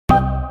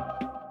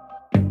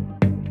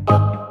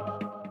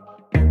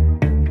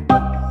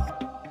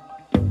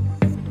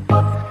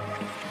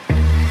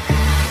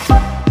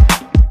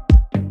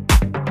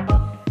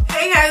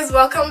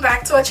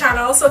the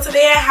channel. So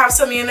today I have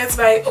some units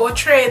by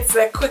Outre. It's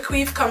a quick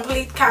weave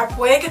complete cap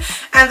wig,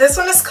 and this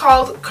one is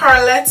called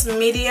Curlette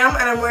Medium,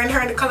 and I'm wearing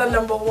her in the color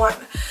number 1.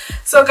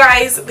 So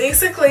guys,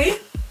 basically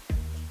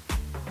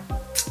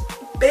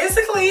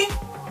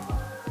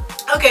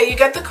okay, you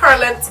get the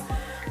Curlette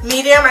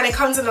Medium and it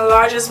comes in a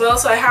large as well,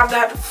 so I have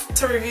that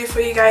to review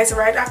for you guys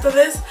right after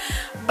this.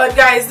 But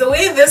guys, the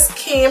way this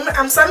came,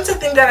 I'm starting to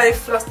think that I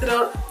fluffed it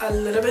out a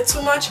little bit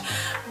too much,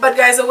 but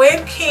guys, the way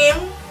it came,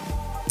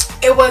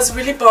 it was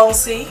really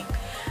bouncy.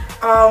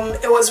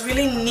 It was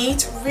really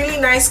neat, really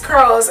nice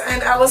curls,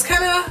 and I was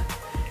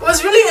it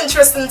was really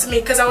interesting to me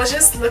because I was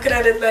just looking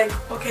at it like,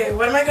 okay,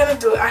 what am I gonna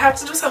do? I have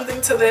to do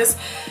something to this.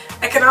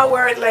 I cannot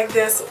wear it like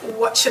this.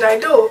 What should I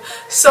do?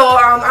 So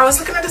I was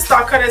looking at the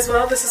stock card as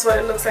well. This is what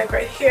it looks like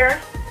right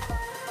here,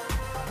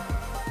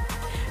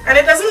 and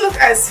it doesn't look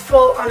as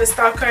full on the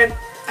stock card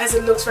as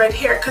it looks right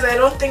here because I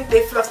don't think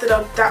they fluffed it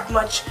out that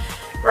much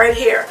right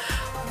here.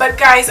 But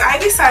guys, I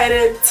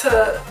decided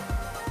to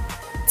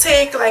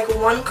take like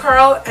one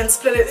curl and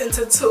split it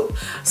into 2.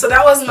 So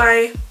that was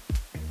my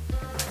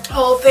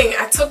whole thing.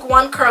 I took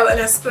one curl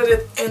and I split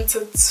it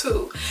into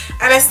 2,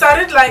 and it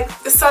started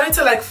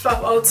to like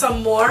fluff out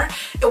some more.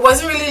 It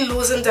wasn't really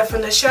losing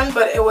definition,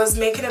 but it was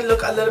making it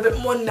look a little bit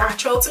more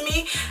natural to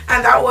me,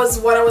 and that was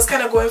what I was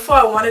kind of going for.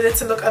 I wanted it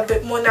to look a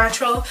bit more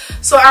natural.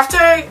 So after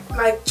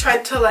I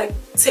tried to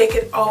take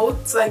it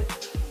out,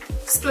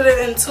 split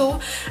it in 2,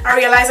 I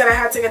realized that I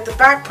had to get the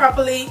back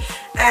properly,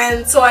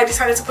 and so I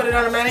decided to put it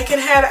on a mannequin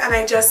head, and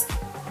I just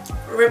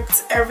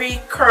ripped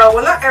every curl,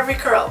 well, not every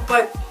curl,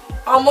 but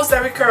almost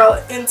every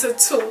curl into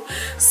 2.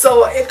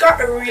 So it got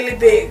really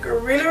big,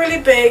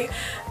 really big.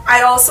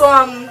 I also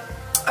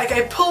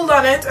I pulled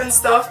on it and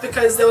stuff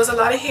because there was a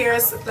lot of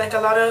hairs, like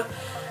a lot of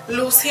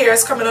loose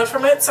hairs coming out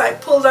from it, so I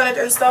pulled on it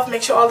and stuff,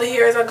 make sure all the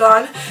hairs are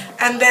gone,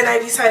 and then I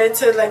decided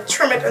to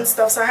trim it and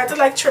stuff. So I had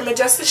to trim it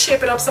just to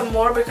shape it up some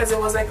more because it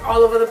was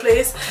all over the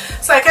place.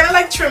 So I kind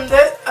of trimmed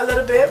it a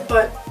little bit,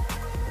 but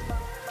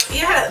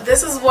yeah,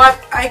 this is what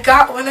I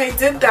got when I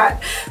did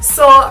that.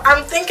 So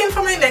I'm thinking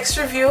for my next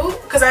review,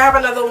 because I have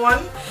another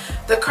one,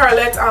 the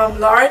Curlette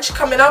large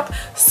coming up,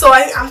 so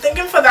I'm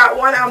thinking for that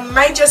one I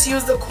might just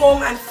use the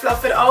comb and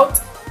fluff it out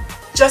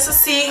just to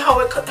see how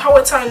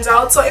it turns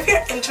out. So if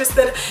you're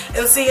interested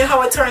in seeing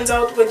how it turns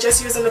out with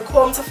just using the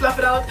comb to fluff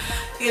it out,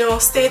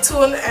 stay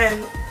tuned,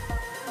 and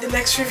the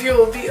next review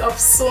will be up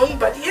soon.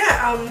 But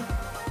yeah,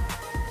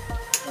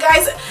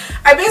 guys,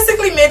 I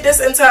basically made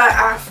this into an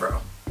afro.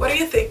 What do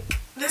you think?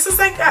 This is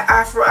like an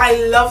afro.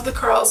 I love the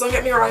curls, don't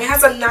get me wrong. It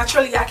has a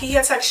natural yaki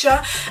hair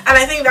texture, and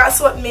I think that's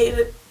what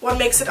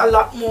makes it a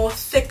lot more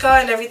thicker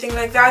and everything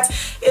like that.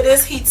 It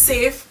is heat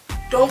safe.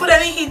 Don't put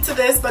any heat to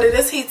this, but it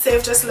is heat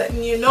safe, just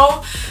letting you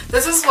know.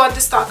 This is what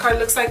the stock card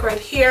looks like right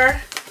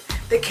here.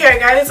 The care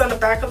guide is on the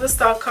back of the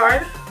stock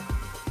card.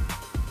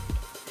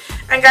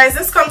 And guys,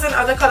 this comes in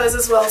other colors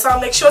as well, so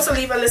I'll make sure to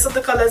leave a list of the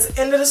colors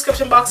in the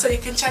description box so you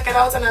can check it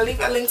out, and I'll leave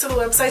a link to the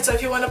website, so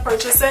if you want to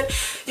purchase it,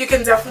 you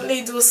can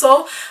definitely do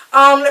so.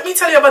 Let me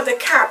tell you about the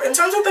cap. In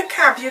terms of the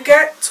cap, you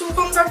get 2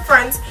 combs up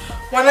front,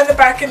 1 at the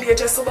back in the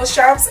adjustable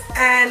straps,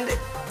 and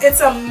it's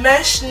a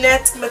mesh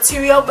net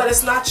material, but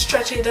it's not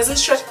stretchy. It doesn't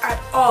stretch at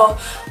all,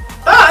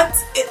 but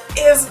it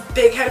is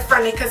big head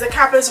friendly because the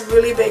cap is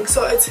really big,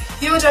 so it's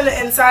huge on the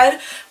inside,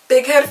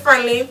 big head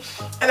friendly,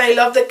 and I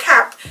love the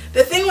cap.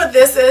 The thing with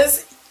this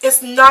is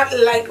it's not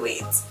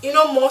lightweight.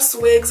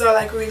 Most wigs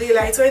are really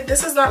lightweight.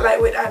 This is not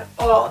lightweight at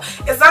all.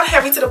 It's not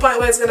heavy to the point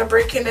where it's gonna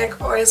break your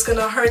neck or it's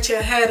gonna hurt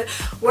your head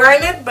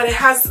wearing it, but it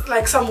has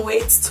some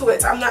weight to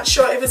it. I'm not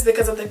sure if it's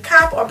because of the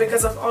cap or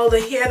because of all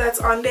the hair that's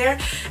on there.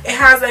 It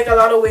has a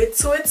lot of weight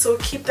to it, so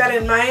keep that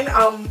in mind.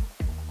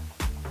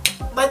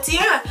 But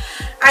yeah,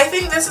 I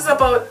think this is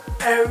about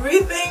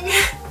everything.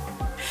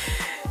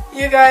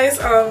 You guys,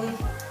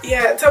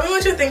 yeah, tell me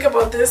what you think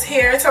about this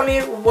hair. Tell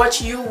me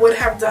what you would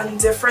have done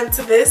different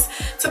to this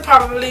to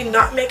probably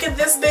not make it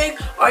this big,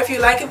 or if you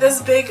like it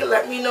this big,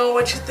 let me know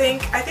what you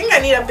think. I think I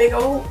need a bigger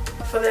hoop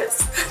for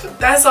this.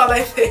 That's all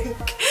I think.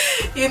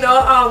 Yeah,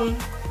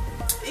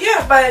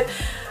 but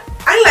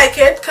I like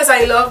it because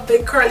I love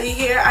big curly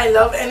hair. I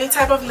love any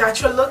type of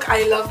natural look.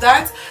 I love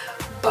that.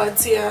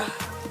 But yeah,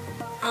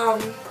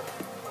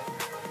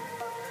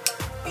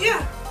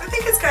 yeah, I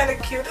think it's kind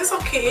of cute. It's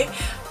okay,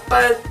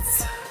 but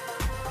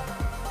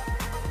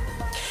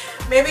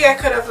maybe I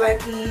could have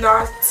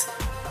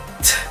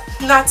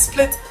not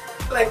split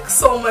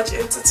so much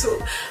into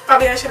 2.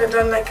 Probably I should have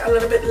done a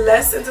little bit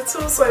less into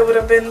 2, so it would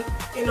have been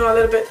a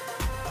little bit,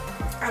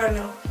 I don't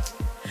know,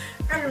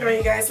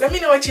 you guys. Let me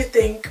know what you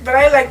think. But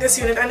I like this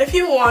unit, and if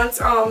you want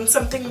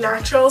something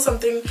natural,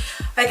 something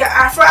like an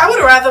afro, I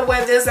would rather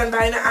wear this than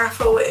buying an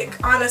afro wig,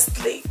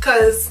 honestly,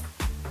 because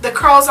the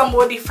curls are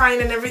more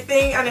defined and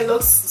everything, and it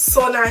looks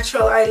so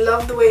natural. I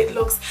love the way it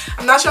looks.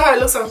 I'm not sure how it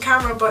looks on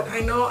camera, but I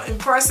know in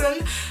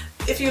person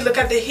if you look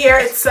at the hair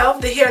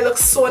itself, the hair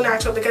looks so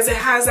natural because it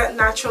has that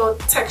natural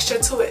texture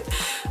to it.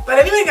 But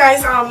anyway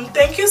guys,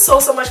 thank you so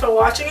much for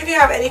watching. If you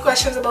have any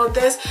questions about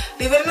this,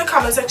 leave it in the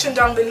comment section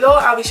down below.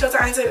 I'll be sure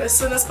to answer it as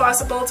soon as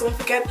possible. Don't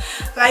forget,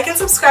 like and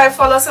subscribe,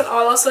 follow us on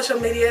all our social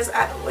medias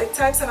at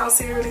WigTypes, and I'll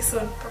see you really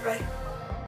soon. Bye bye.